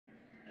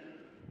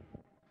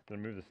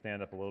Gonna move the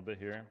stand up a little bit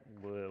here,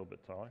 a little bit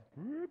taller.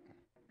 Whoop.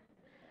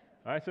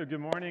 All right, so good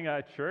morning,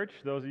 church.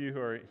 Those of you who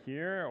are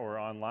here or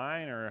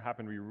online or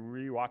happen to be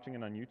re-watching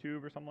it on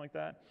YouTube or something like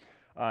that.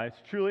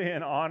 It's truly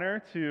an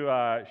honor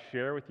to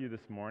share with you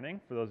this morning.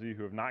 For those of you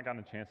who have not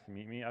gotten a chance to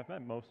meet me, I've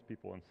met most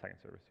people in second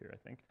service here, I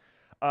think.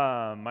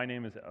 My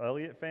name is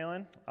Elliot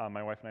Fehlen.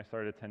 My wife and I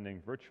started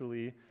attending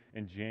virtually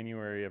in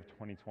January of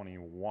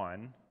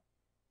 2021,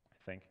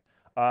 I think.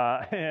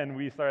 And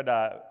we started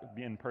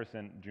in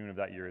person June of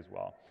that year as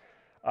well.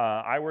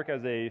 I work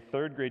as a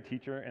third grade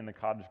teacher in the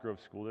Cottage Grove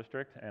School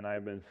District, and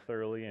I've been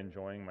thoroughly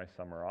enjoying my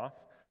summer off.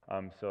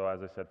 So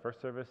as I said, first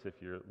service, if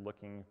you're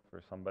looking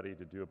for somebody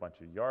to do a bunch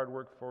of yard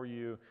work for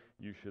you,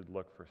 you should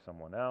look for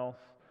someone else,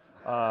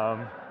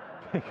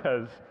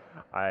 because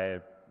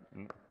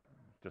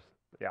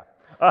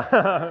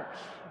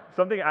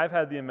something I've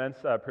had the immense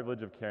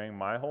privilege of carrying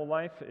my whole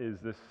life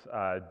is this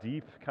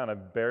deep kind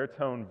of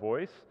baritone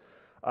voice.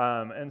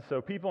 And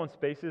so people in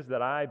spaces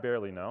that I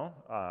barely know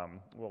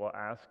will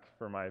ask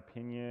for my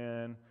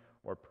opinion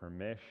or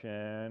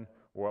permission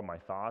or what my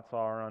thoughts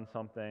are on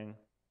something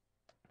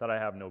that I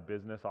have no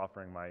business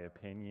offering my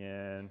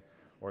opinion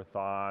or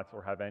thoughts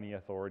or have any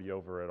authority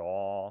over at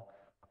all.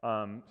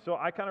 So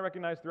I kind of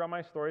recognize throughout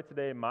my story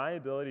today my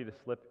ability to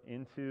slip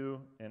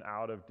into and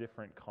out of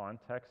different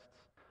contexts,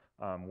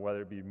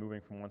 whether it be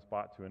moving from one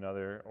spot to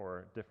another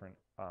or different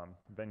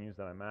venues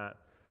that I'm at.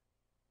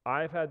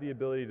 I've had the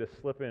ability to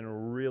slip in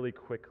really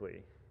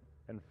quickly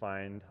and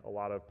find a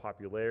lot of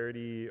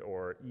popularity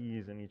or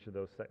ease in each of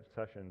those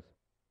sessions.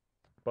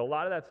 But a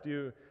lot of that's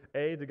due,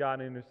 A, to God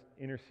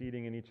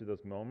interceding in each of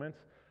those moments,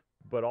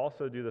 but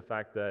also due to the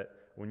fact that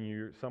when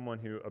you're someone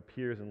who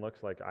appears and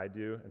looks like I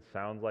do and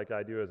sounds like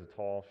I do as a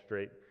tall,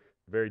 straight,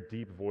 very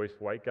deep-voiced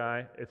white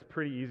guy, it's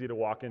pretty easy to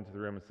walk into the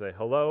room and say,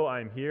 "Hello,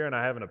 I'm here and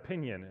I have an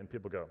opinion," and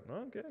people go,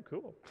 "Okay,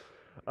 cool."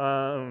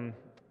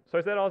 So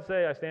I said I'll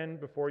say I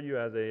stand before you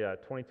as a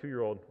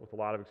 22-year-old with a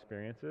lot of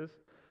experiences,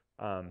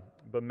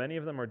 but many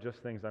of them are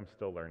just things I'm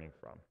still learning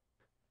from.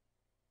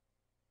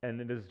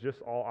 And it is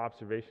just all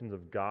observations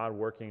of God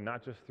working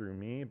not just through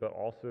me, but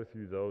also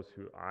through those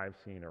who I've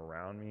seen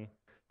around me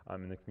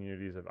in the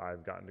communities that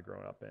I've gotten to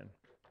grow up in.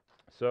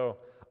 So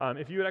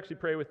if you would actually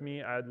pray with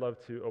me, I'd love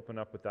to open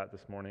up with that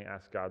this morning,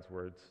 ask God's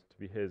words to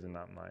be His and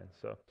not mine.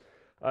 So.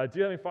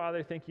 Dear Heavenly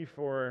Father, thank you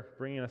for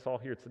bringing us all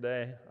here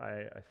today.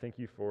 I thank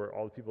you for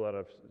all the people that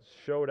have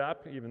showed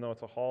up, even though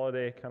it's a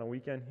holiday kind of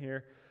weekend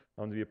here,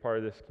 to be a part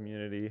of this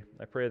community.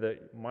 I pray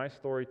that my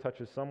story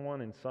touches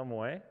someone in some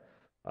way,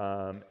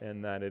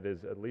 and that it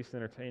is at least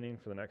entertaining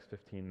for the next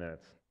 15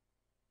 minutes.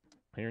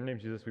 In your name,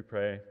 Jesus, we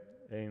pray.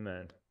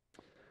 Amen.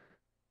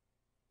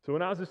 So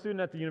when I was a student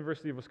at the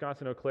University of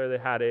Wisconsin-Eau Claire, they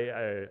had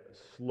a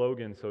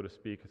slogan, so to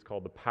speak. It's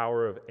called the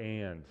power of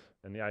and.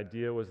 And the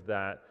idea was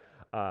that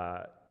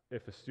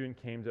if a student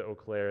came to Eau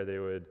Claire, they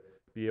would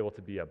be able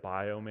to be a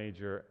bio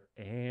major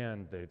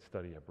and they'd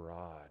study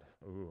abroad.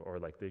 Or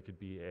like they could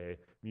be a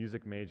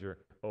music major,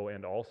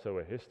 and also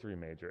a history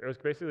major. It was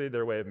basically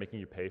their way of making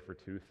you pay for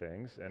two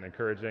things and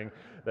encouraging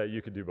that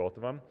you could do both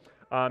of them.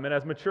 And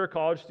as mature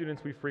college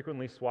students, we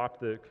frequently swapped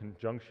the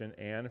conjunction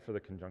and for the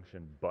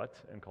conjunction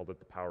but and called it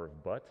the power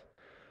of but.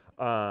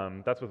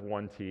 That's with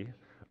one T.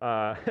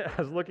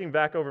 As looking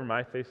back over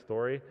my faith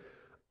story,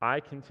 I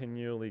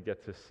continually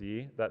get to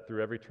see that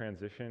through every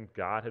transition,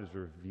 God has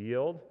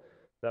revealed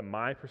that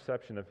my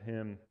perception of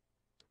Him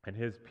and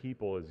His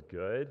people is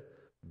good,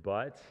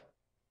 but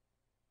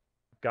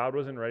God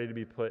wasn't ready to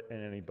be put in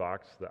any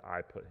box that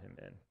I put Him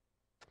in.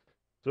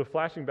 So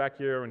flashing back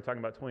here, when talking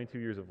about 22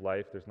 years of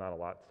life, there's not a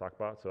lot to talk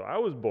about. So I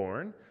was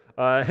born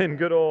in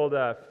good old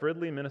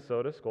Fridley,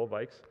 Minnesota, Skull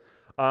Vikes,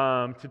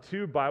 to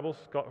two Bible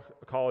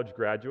college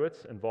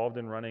graduates involved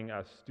in running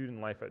a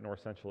student life at North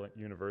Central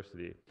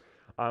University.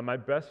 My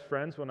best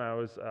friends when I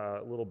was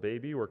a little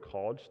baby were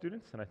college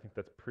students, and I think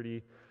that's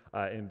pretty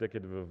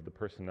indicative of the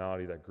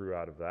personality that grew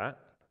out of that.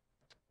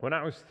 When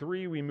I was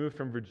 3, we moved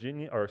from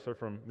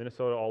from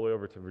Minnesota all the way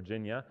over to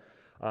Virginia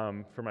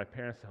for my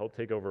parents to help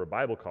take over a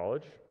Bible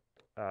college.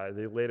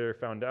 They later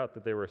found out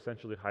that they were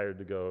essentially hired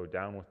to go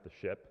down with the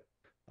ship,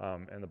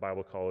 and the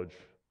Bible college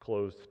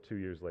closed 2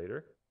 years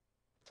later.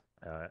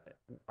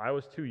 I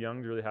was too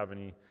young to really have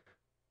any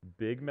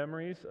big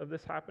memories of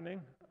this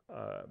happening.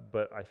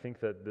 But I think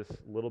that this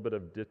little bit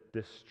of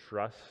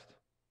distrust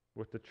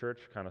with the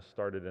church kind of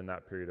started in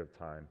that period of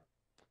time.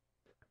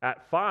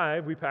 At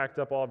 5, we packed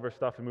up all of our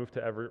stuff and moved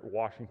to Everett,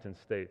 Washington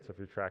State. So if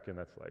you're tracking,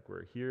 that's like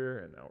we're here,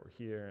 and now we're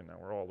here, and now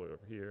we're all the way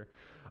over here.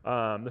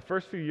 The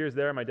first few years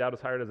there, my dad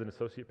was hired as an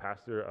associate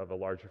pastor of a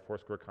larger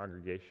Foursquare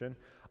congregation.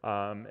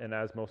 And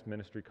as most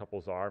ministry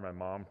couples are, my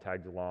mom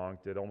tagged along,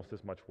 did almost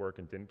as much work,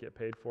 and didn't get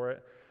paid for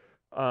it.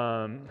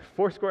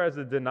 Foursquare as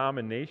a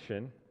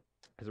denomination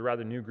is a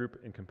rather new group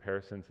in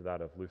comparison to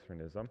that of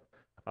Lutheranism,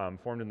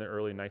 formed in the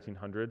early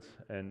 1900s,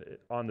 and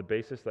on the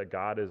basis that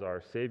God is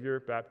our Savior,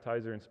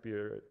 baptizer, and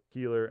Spirit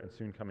healer, and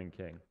soon-coming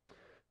King.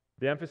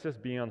 The emphasis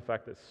being on the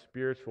fact that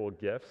spiritual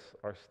gifts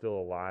are still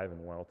alive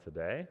and well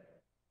today,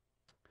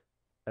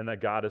 and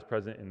that God is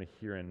present in the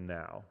here and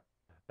now.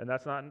 And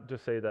that's not to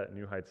say that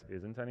New Heights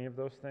isn't any of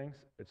those things.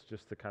 It's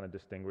just to kind of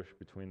distinguish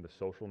between the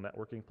social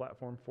networking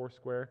platform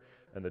Foursquare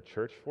and the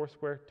church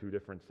Foursquare, two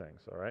different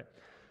things, all right?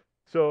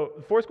 So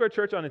Foursquare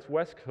Church on its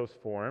West Coast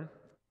form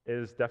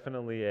is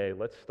definitely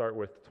let's start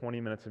with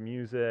 20 minutes of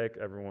music,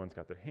 everyone's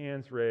got their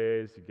hands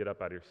raised, you get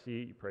up out of your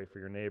seat, you pray for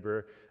your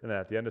neighbor, and then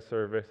at the end of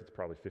service, it's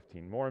probably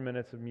 15 more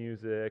minutes of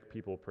music,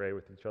 people pray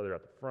with each other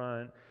at the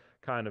front,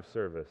 kind of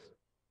service.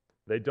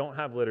 They don't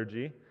have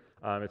liturgy.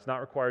 It's not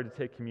required to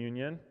take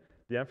communion.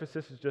 The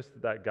emphasis is just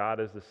that God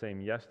is the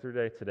same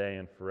yesterday, today,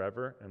 and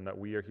forever, and that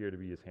we are here to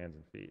be his hands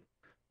and feet.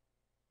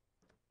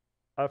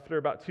 After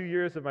about 2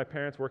 years of my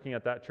parents working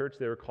at that church,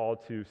 they were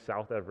called to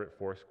South Everett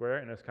Foursquare,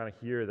 and it's kind of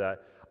here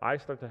that I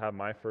start to have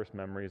my first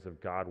memories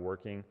of God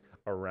working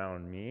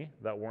around me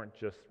that weren't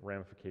just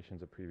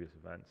ramifications of previous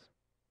events.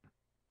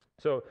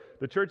 So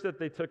the church that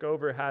they took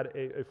over had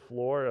a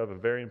floor of a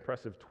very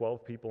impressive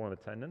 12 people in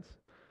attendance,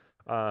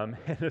 and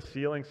a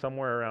ceiling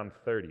somewhere around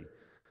 30.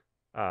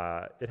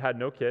 It had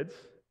no kids.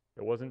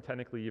 It wasn't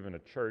technically even a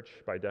church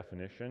by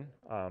definition,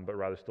 but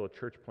rather still a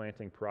church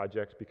planting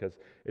project because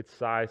its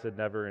size had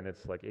never, in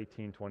its like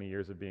 18, 20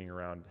 years of being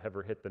around,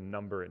 ever hit the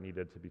number it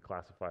needed to be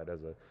classified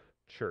as a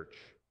church.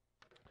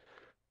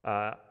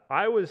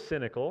 I was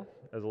cynical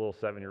as a little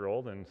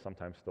 7-year-old, and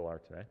sometimes still are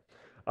today,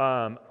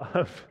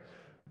 of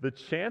the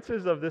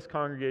chances of this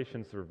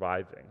congregation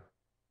surviving.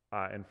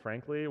 And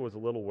frankly, was a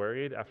little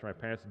worried after my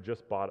parents had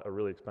just bought a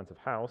really expensive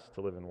house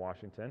to live in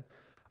Washington,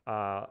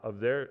 of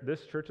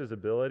this church's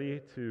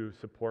ability to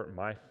support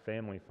my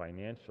family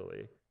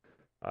financially.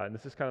 And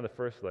this is kind of the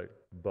first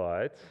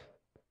but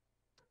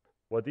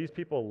what these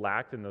people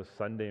lacked in those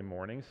Sunday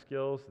morning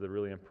skills, the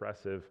really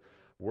impressive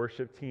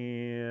worship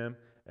team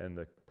and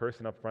the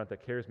person up front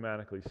that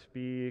charismatically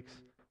speaks,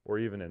 or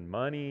even in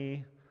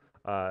money,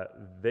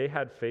 they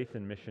had faith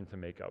and mission to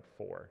make up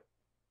for.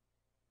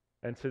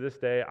 And to this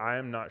day, I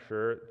am not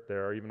sure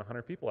there are even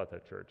 100 people at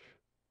that church.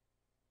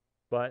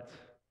 But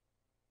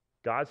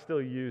God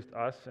still used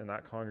us in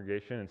that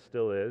congregation, and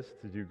still is,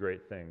 to do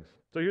great things.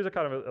 So here's a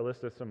kind of a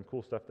list of some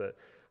cool stuff that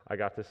I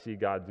got to see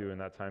God do in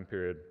that time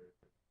period.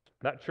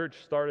 That church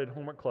started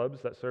homework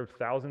clubs that served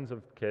thousands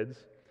of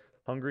kids,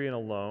 hungry and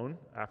alone,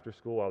 after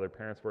school while their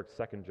parents worked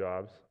second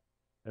jobs,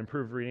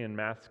 improved reading and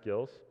math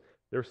skills.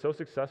 They were so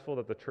successful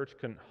that the church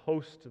couldn't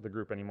host the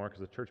group anymore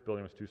because the church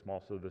building was too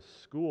small, so the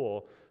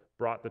school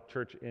brought the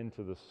church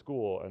into the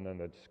school, and then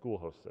the school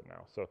hosts it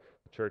now. So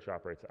the church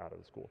operates out of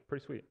the school.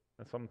 Pretty sweet.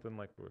 That's something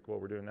like what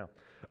we're doing now.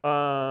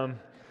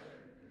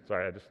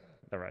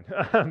 Never mind.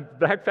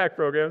 Backpack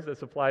programs that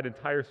supplied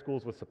entire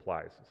schools with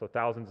supplies. So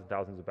thousands and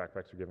thousands of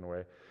backpacks were given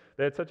away.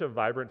 They had such a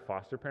vibrant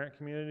foster parent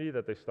community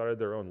that they started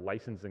their own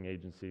licensing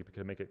agency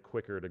to make it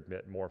quicker to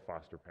admit more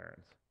foster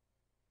parents.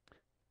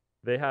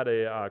 They had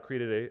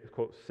created a,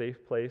 quote,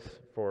 safe place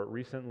for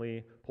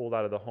recently pulled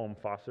out of the home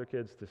foster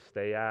kids to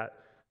stay at,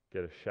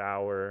 get a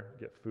shower,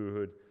 get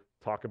food,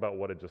 talk about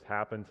what had just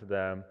happened to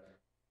them,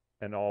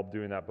 and all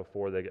doing that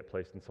before they get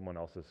placed in someone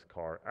else's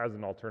car as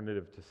an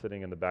alternative to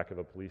sitting in the back of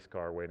a police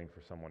car waiting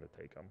for someone to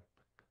take them.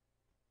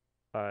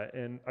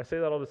 And I say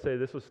that all to say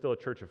this was still a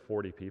church of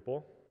 40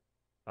 people.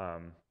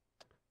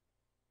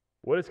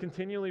 What is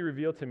continually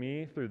revealed to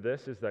me through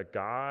this is that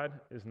God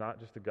is not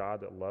just a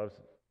God that loves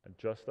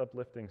just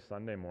uplifting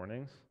Sunday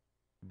mornings,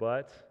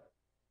 but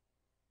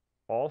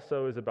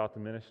also is about the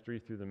ministry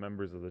through the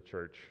members of the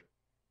church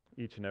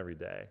each and every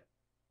day.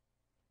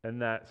 And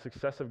that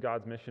success of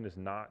God's mission is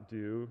not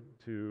due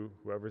to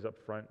whoever's up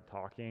front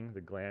talking,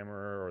 the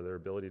glamour or their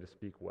ability to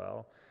speak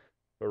well,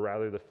 but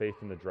rather the faith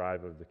and the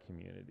drive of the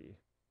community.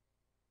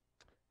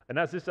 And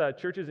as this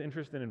church's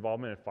interest and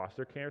involvement in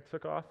foster care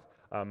took off,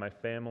 my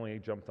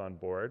family jumped on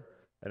board,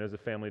 and it was a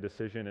family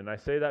decision. And I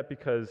say that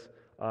because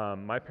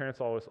my parents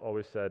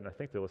always said, and I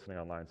think they're listening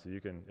online, so you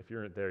can, if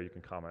you're there, you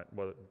can comment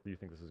whether do you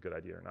think this is a good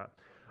idea or not.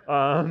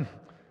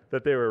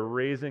 That they were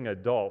raising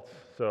adults.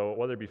 So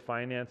whether it be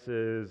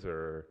finances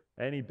or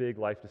any big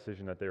life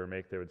decision that they would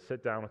make, they would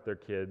sit down with their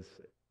kids,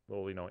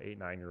 little 8,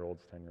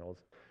 9-year-olds,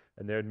 10-year-olds,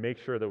 and they would make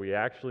sure that we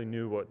actually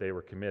knew what they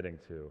were committing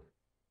to.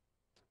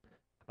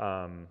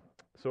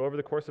 So over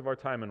the course of our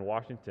time in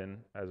Washington,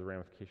 as a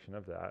ramification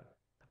of that,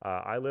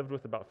 I lived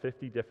with about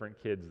 50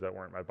 different kids that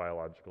weren't my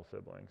biological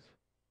siblings.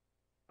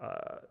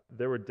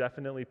 There were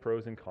definitely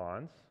pros and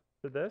cons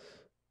to this.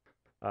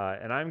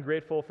 And I'm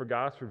grateful for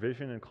God's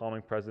provision and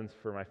calming presence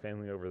for my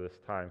family over this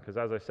time. Because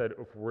as I said,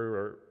 if we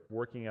were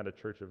working at a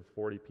church of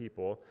 40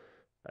 people,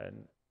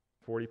 and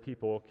 40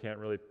 people can't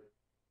really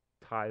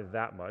tithe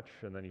that much,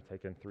 and then you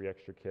take in 3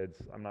 extra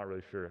kids, I'm not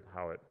really sure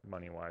how it,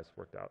 money-wise,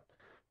 worked out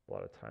a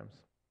lot of times.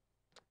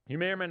 You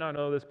may or may not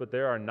know this, but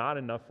there are not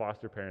enough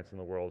foster parents in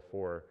the world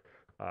for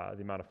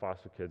the amount of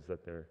foster kids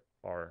that there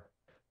are,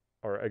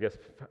 or I guess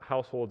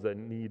households that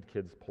need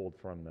kids pulled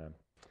from them.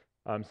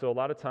 So a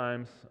lot of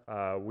times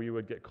we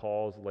would get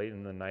calls late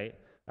in the night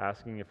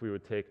asking if we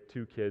would take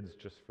 2 kids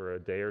just for a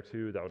day or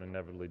two. That would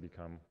inevitably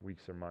become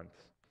weeks or months.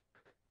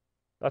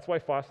 That's why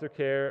foster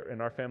care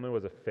in our family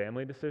was a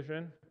family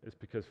decision, is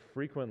because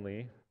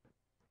frequently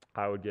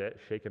I would get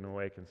shaken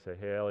awake and say,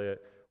 hey,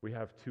 Elliot, we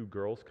have 2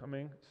 girls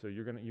coming, so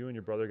you and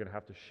your brother are going to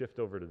have to shift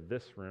over to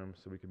this room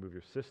so we can move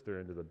your sister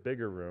into the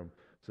bigger room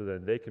so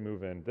then they can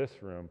move in this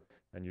room,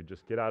 and you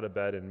just get out of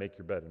bed and make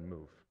your bed and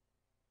move.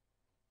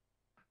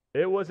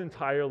 It was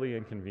entirely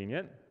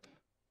inconvenient.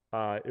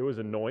 It was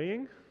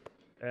annoying,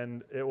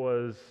 and it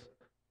was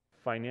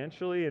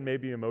financially and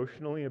maybe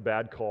emotionally a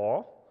bad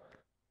call,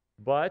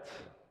 but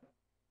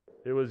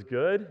it was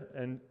good,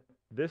 and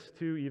this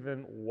too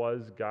even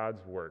was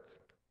God's work.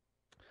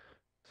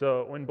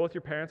 So when both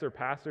your parents are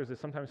pastors, it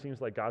sometimes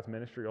seems like God's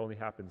ministry only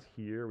happens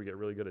here. We get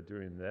really good at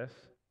doing this,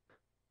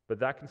 but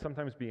that can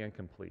sometimes be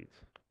incomplete.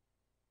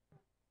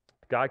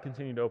 God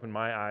continued to open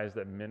my eyes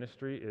that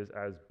ministry is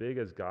as big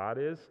as God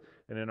is,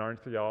 and in our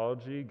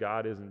theology,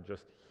 God isn't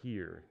just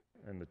here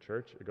in the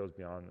church, it goes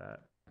beyond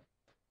that.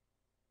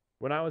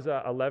 When I was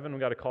 11, we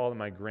got a call that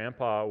my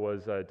grandpa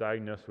was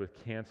diagnosed with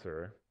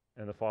cancer,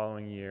 and the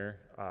following year,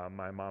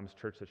 my mom's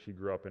church that she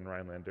grew up in,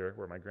 Rhinelander,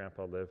 where my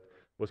grandpa lived,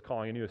 was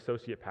calling a new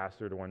associate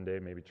pastor to one day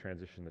maybe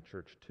transition the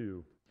church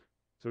too.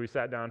 So we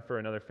sat down for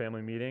another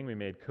family meeting, we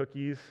made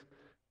cookies,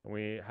 and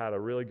we had a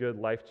really good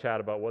life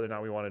chat about whether or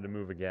not we wanted to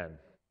move again.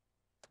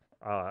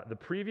 The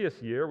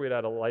previous year, we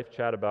had a life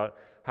chat about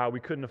how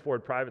we couldn't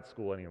afford private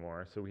school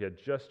anymore. So we had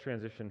just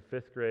transitioned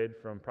 5th grade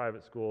from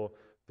private school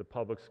to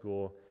public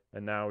school,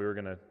 and now we were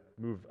going to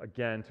move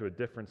again to a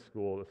different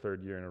school the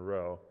 3rd year in a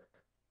row.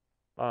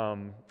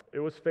 It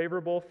was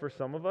favorable for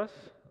some of us,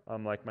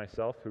 like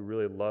myself, who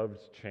really loved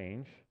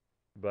change,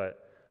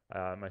 but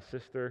my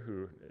sister,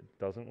 who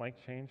doesn't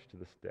like change to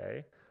this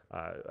day,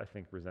 I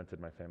think resented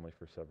my family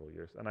for several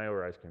years. And I owe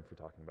her ice cream for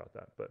talking about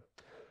that. But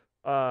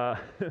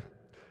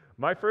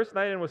my first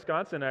night in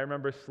Wisconsin, I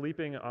remember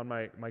sleeping on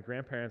my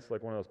grandparents'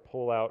 like one of those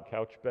pull-out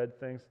couch bed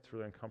things. It's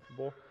really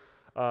uncomfortable.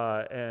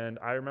 And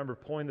I remember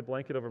pulling the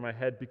blanket over my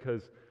head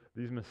because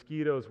these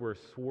mosquitoes were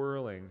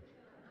swirling.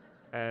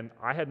 And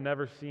I had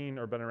never seen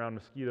or been around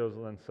mosquitoes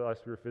until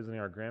we were visiting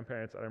our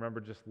grandparents. I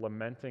remember just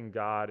lamenting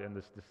God in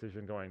this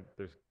decision going,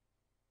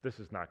 this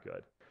is not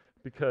good.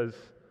 Because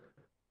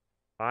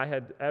I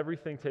had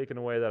everything taken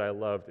away that I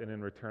loved, and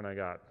in return I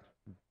got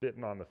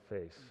bitten on the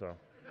face. So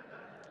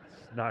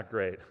it's not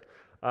great.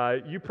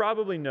 You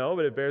probably know,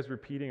 but it bears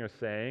repeating or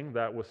saying,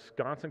 that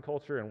Wisconsin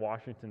culture and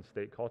Washington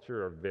state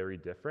culture are very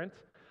different.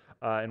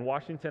 In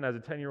Washington, as a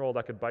 10-year-old,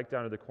 I could bike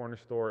down to the corner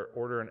store,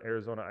 order an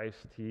Arizona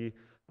iced tea,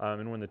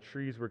 and when the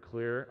trees were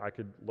clear, I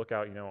could look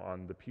out,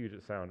 on the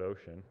Puget Sound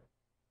Ocean.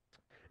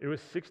 It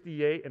was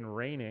 68 and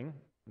raining,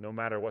 no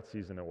matter what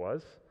season it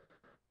was.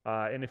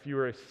 And if you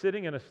were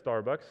sitting in a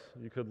Starbucks,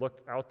 you could look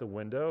out the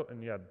window,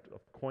 and you had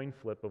a coin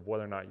flip of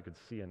whether or not you could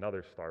see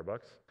another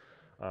Starbucks.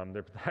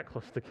 They're that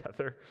close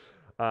together.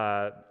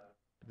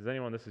 Does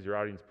anyone, this is your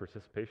audience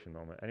participation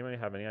moment, anyone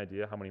have any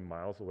idea how many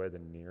miles away the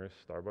nearest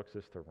Starbucks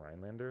is to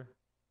Rhinelander?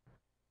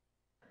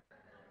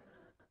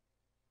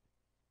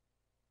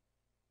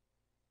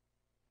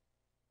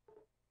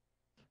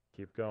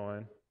 Keep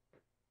going.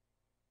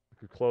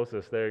 The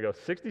closest, there you go,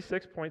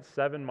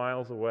 66.7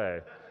 miles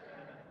away.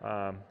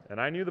 And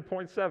I knew the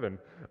 0.7.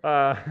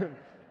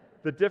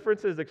 The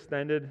difference is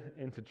extended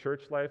into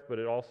church life, but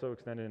it also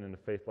extended into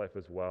faith life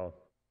as well.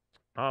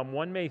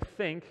 One may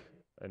think,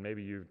 and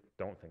maybe you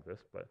don't think this,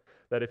 but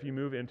that if you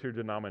move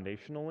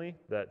interdenominationally,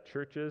 that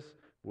churches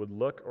would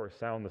look or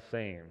sound the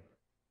same.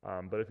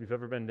 But if you've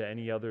ever been to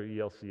any other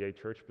ELCA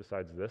church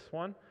besides this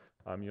one,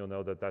 you'll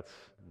know that that's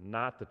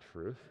not the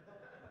truth.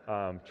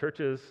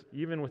 Churches,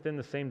 even within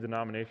the same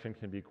denomination,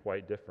 can be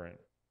quite different.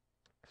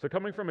 So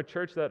coming from a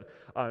church that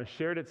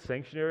shared its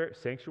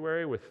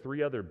sanctuary with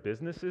 3 other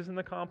businesses in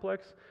the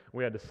complex,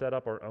 we had to set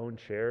up our own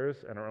chairs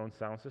and our own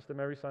sound system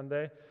every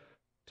Sunday,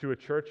 to a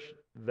church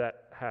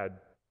that had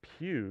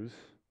pews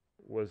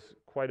was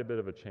quite a bit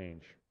of a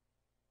change.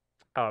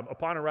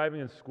 Upon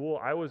arriving in school,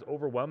 I was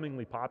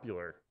overwhelmingly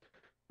popular,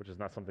 which is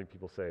not something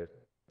people say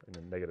in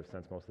a negative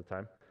sense most of the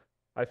time.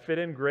 I fit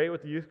in great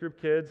with the youth group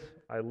kids.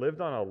 I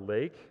lived on a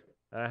lake,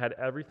 and I had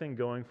everything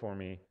going for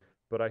me,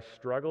 but I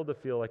struggled to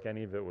feel like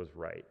any of it was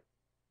right.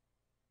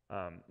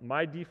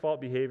 My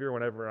default behavior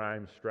whenever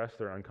I'm stressed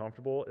or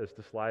uncomfortable is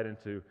to slide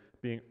into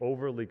being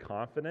overly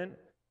confident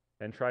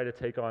and try to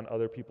take on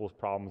other people's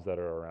problems that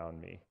are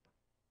around me.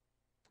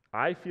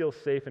 I feel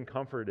safe and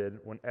comforted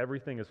when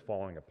everything is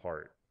falling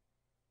apart.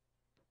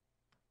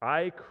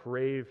 I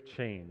crave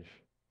change.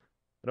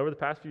 And over the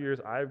past few years,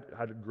 I've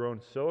had grown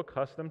so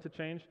accustomed to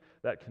change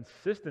that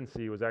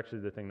consistency was actually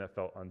the thing that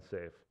felt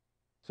unsafe.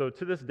 So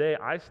to this day,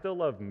 I still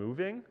love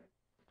moving.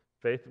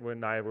 Faith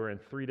and I were in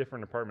 3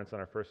 different apartments in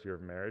our first year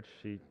of marriage.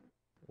 She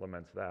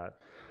laments that.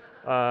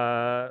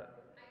 I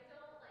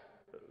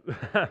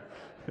don't like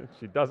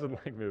She doesn't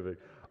like moving.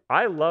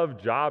 I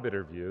love job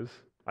interviews.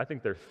 I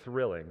think they're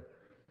thrilling.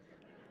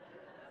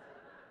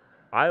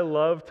 I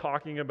love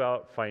talking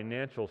about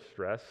financial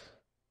stress.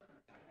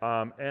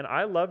 And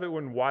I love it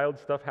when wild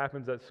stuff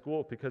happens at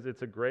school because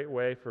it's a great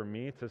way for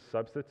me to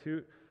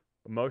substitute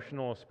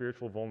emotional and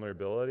spiritual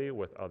vulnerability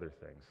with other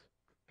things.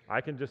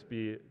 I can just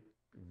be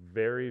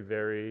very,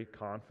 very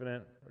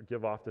confident, or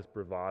give off this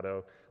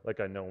bravado like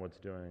I know what's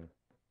doing.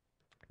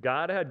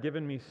 God had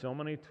given me so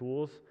many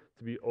tools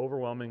to be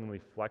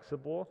overwhelmingly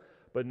flexible,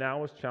 but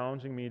now was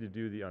challenging me to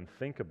do the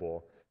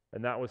unthinkable,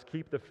 and that was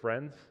keep the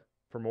friends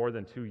for more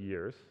than 2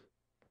 years,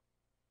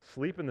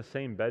 sleep in the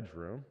same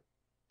bedroom,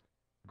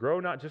 grow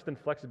not just in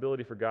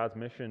flexibility for God's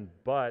mission,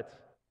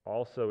 but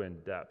also in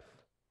depth.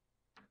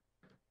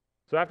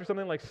 So after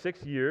something like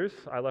 6 years,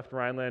 I left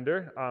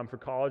Rhinelander for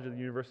college at the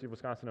University of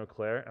Wisconsin-Eau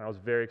Claire, and I was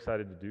very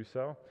excited to do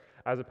so.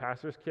 As a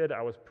pastor's kid,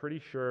 I was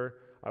pretty sure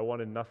I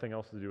wanted nothing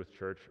else to do with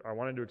church. I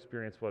wanted to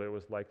experience what it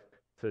was like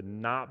to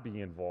not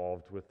be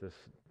involved with this,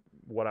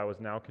 what I was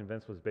now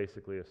convinced was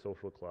basically a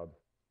social club.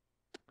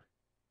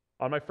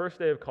 On my first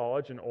day of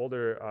college, an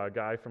older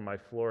guy from my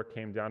floor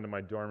came down to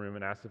my dorm room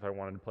and asked if I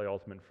wanted to play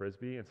ultimate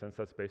frisbee, and since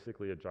that's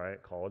basically a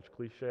giant college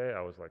cliche,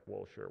 I was like,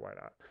 well, sure, why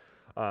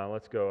not?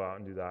 Let's go out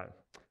and do that.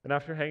 And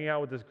after hanging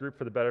out with this group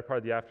for the better part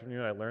of the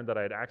afternoon, I learned that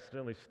I had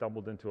accidentally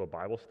stumbled into a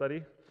Bible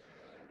study.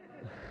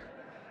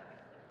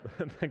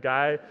 The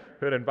guy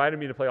who had invited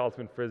me to play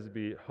ultimate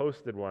frisbee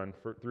hosted one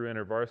through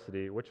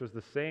InterVarsity, which was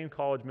the same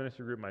college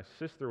ministry group my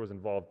sister was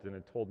involved in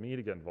and told me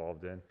to get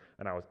involved in,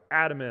 and I was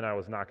adamant I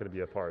was not going to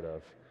be a part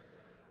of.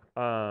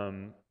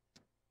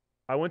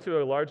 I went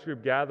to a large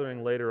group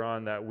gathering later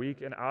on that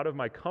week, and out of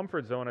my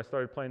comfort zone, I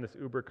started playing this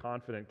uber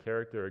confident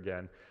character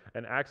again,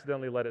 and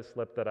accidentally let it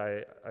slip that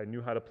I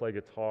knew how to play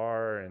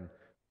guitar and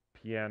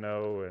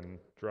piano and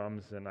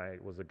drums, and I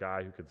was a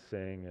guy who could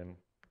sing. And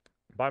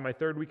by my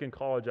third week in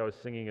college, I was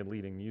singing and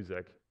leading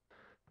music.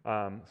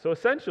 So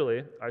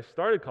essentially, I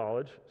started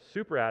college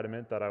super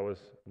adamant that I was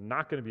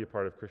not going to be a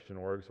part of Christian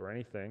orgs or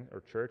anything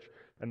or church,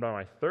 and by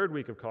my third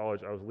week of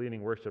college, I was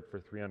leading worship for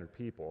 300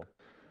 people.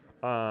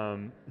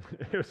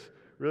 It was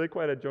really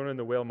quite a Jonah and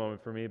the whale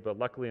moment for me, but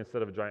luckily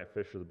instead of a giant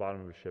fish or the bottom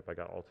of a ship, I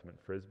got ultimate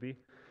frisbee.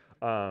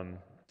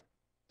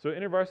 So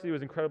InterVarsity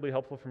was incredibly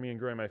helpful for me in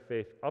growing my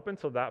faith. Up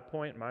until that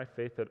point, my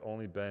faith had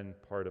only been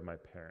part of my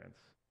parents.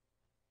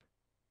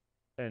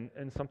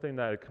 And something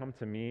that had come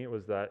to me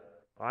was that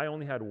I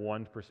only had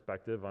one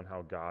perspective on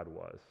how God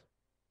was.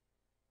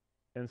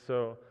 And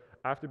so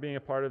after being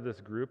a part of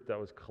this group that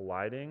was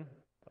colliding,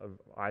 of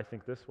I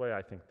think this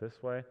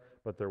way,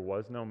 but there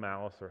was no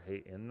malice or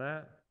hate in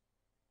that,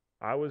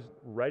 I was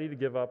ready to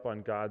give up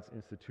on God's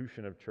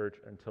institution of church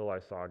until I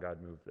saw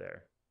God move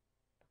there.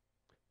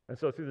 And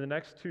so through the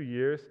next 2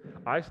 years,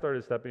 I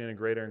started stepping into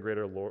greater and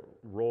greater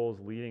roles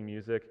leading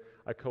music.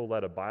 I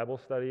co-led a Bible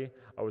study.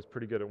 I was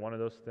pretty good at one of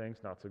those things,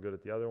 not so good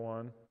at the other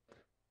one.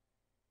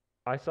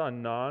 I saw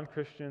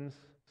non-Christians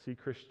see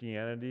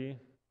Christianity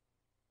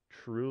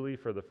truly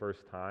for the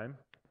first time.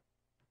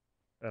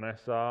 And I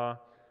saw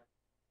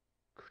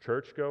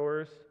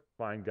churchgoers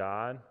find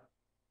God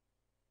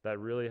that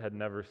really had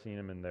never seen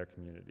him in their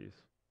communities.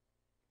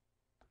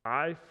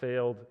 I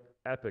failed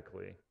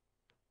epically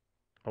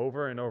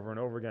over and over and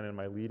over again in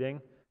my leading.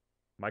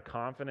 My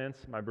confidence,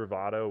 my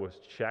bravado was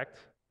checked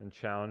and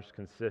challenged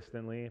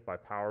consistently by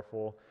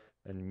powerful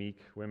and meek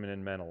women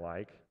and men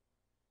alike,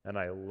 and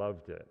I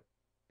loved it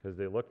because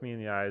they looked me in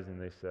the eyes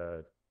and they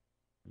said,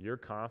 "Your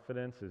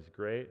confidence is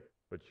great,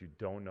 but you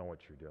don't know what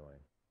you're doing."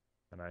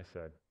 And I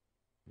said,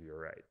 "You're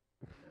right."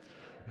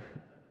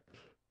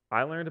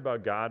 I learned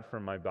about God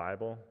from my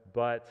Bible,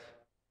 but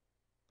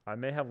I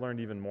may have learned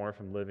even more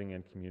from living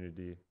in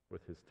community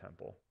with his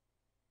temple.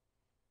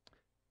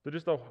 So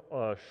just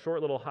a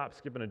short little hop,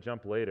 skip, and a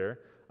jump later,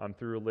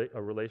 through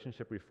a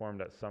relationship we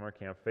formed at summer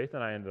camp, Faith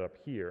and I ended up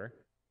here,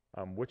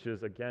 which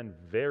is, again,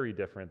 very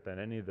different than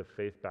any of the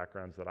faith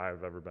backgrounds that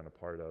I've ever been a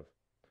part of.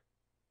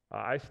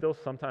 I still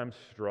sometimes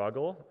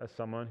struggle as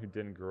someone who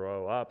didn't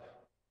grow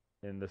up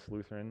in this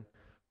Lutheran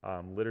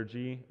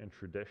liturgy and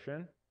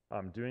tradition.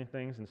 Doing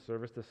things in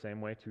service the same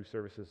way 2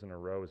 services in a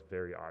row is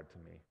very odd to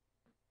me.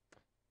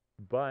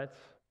 But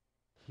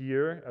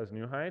here, as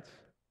New Heights,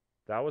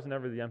 that was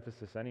never the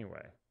emphasis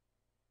anyway.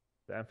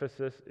 The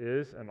emphasis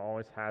is and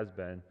always has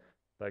been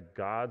that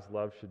God's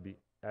love should be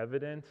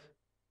evident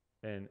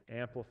and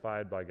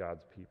amplified by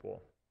God's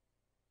people.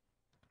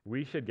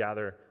 We should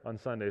gather on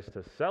Sundays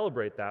to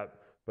celebrate that,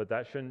 but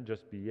that shouldn't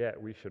just be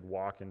it. We should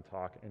walk and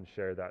talk and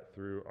share that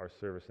through our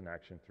service and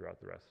action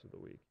throughout the rest of the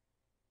week.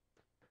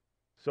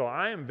 So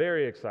I am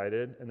very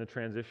excited in the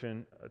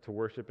transition to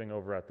worshiping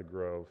over at the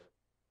Grove,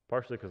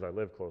 partially because I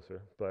live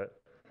closer,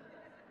 but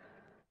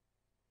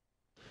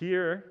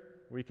here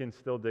we can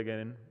still dig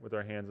in with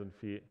our hands and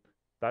feet.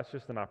 That's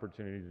just an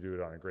opportunity to do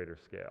it on a greater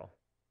scale.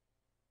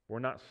 We're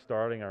not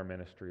starting our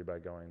ministry by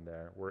going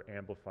there. We're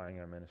amplifying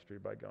our ministry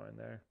by going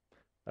there.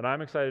 And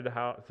I'm excited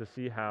to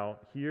see how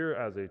here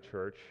as a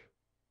church,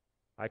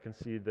 I can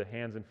see the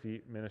hands and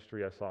feet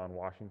ministry I saw in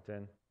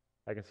Washington.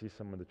 I can see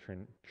some of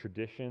the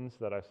traditions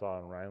that I saw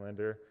in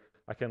Rhinelander.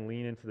 I can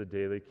lean into the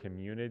daily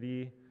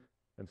community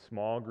and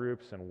small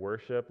groups and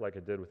worship like I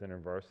did with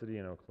InterVarsity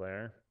in Eau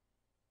Claire.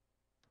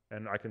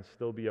 And I can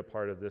still be a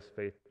part of this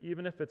faith,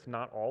 even if it's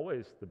not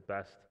always the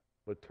best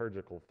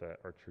liturgical fit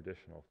or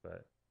traditional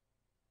fit.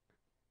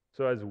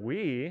 So as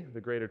we,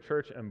 the greater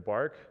church,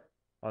 embark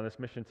on this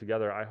mission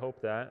together, I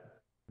hope that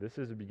this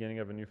is the beginning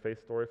of a new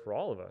faith story for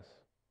all of us.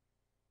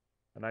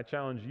 And I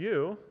challenge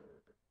you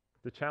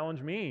to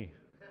challenge me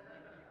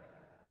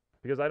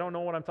because I don't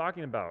know what I'm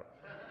talking about,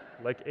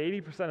 like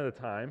 80% of the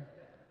time.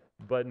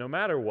 But no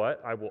matter what,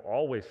 I will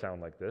always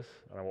sound like this,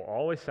 and I will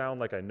always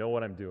sound like I know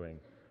what I'm doing,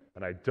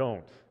 and I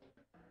don't.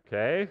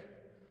 Okay?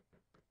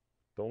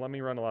 Don't let me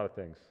run a lot of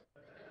things.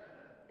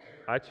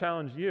 I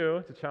challenge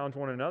you to challenge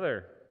one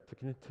another to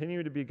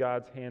continue to be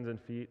God's hands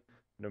and feet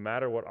no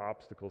matter what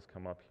obstacles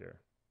come up here.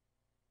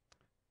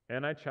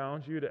 And I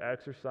challenge you to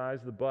exercise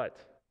the but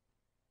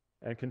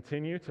and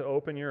continue to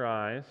open your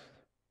eyes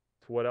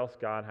to what else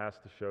God has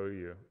to show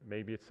you.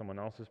 Maybe it's someone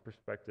else's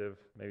perspective.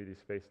 Maybe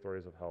these faith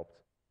stories have helped.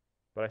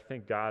 But I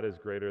think God is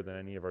greater than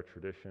any of our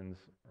traditions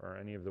or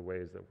any of the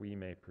ways that we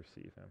may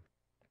perceive him.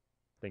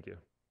 Thank you.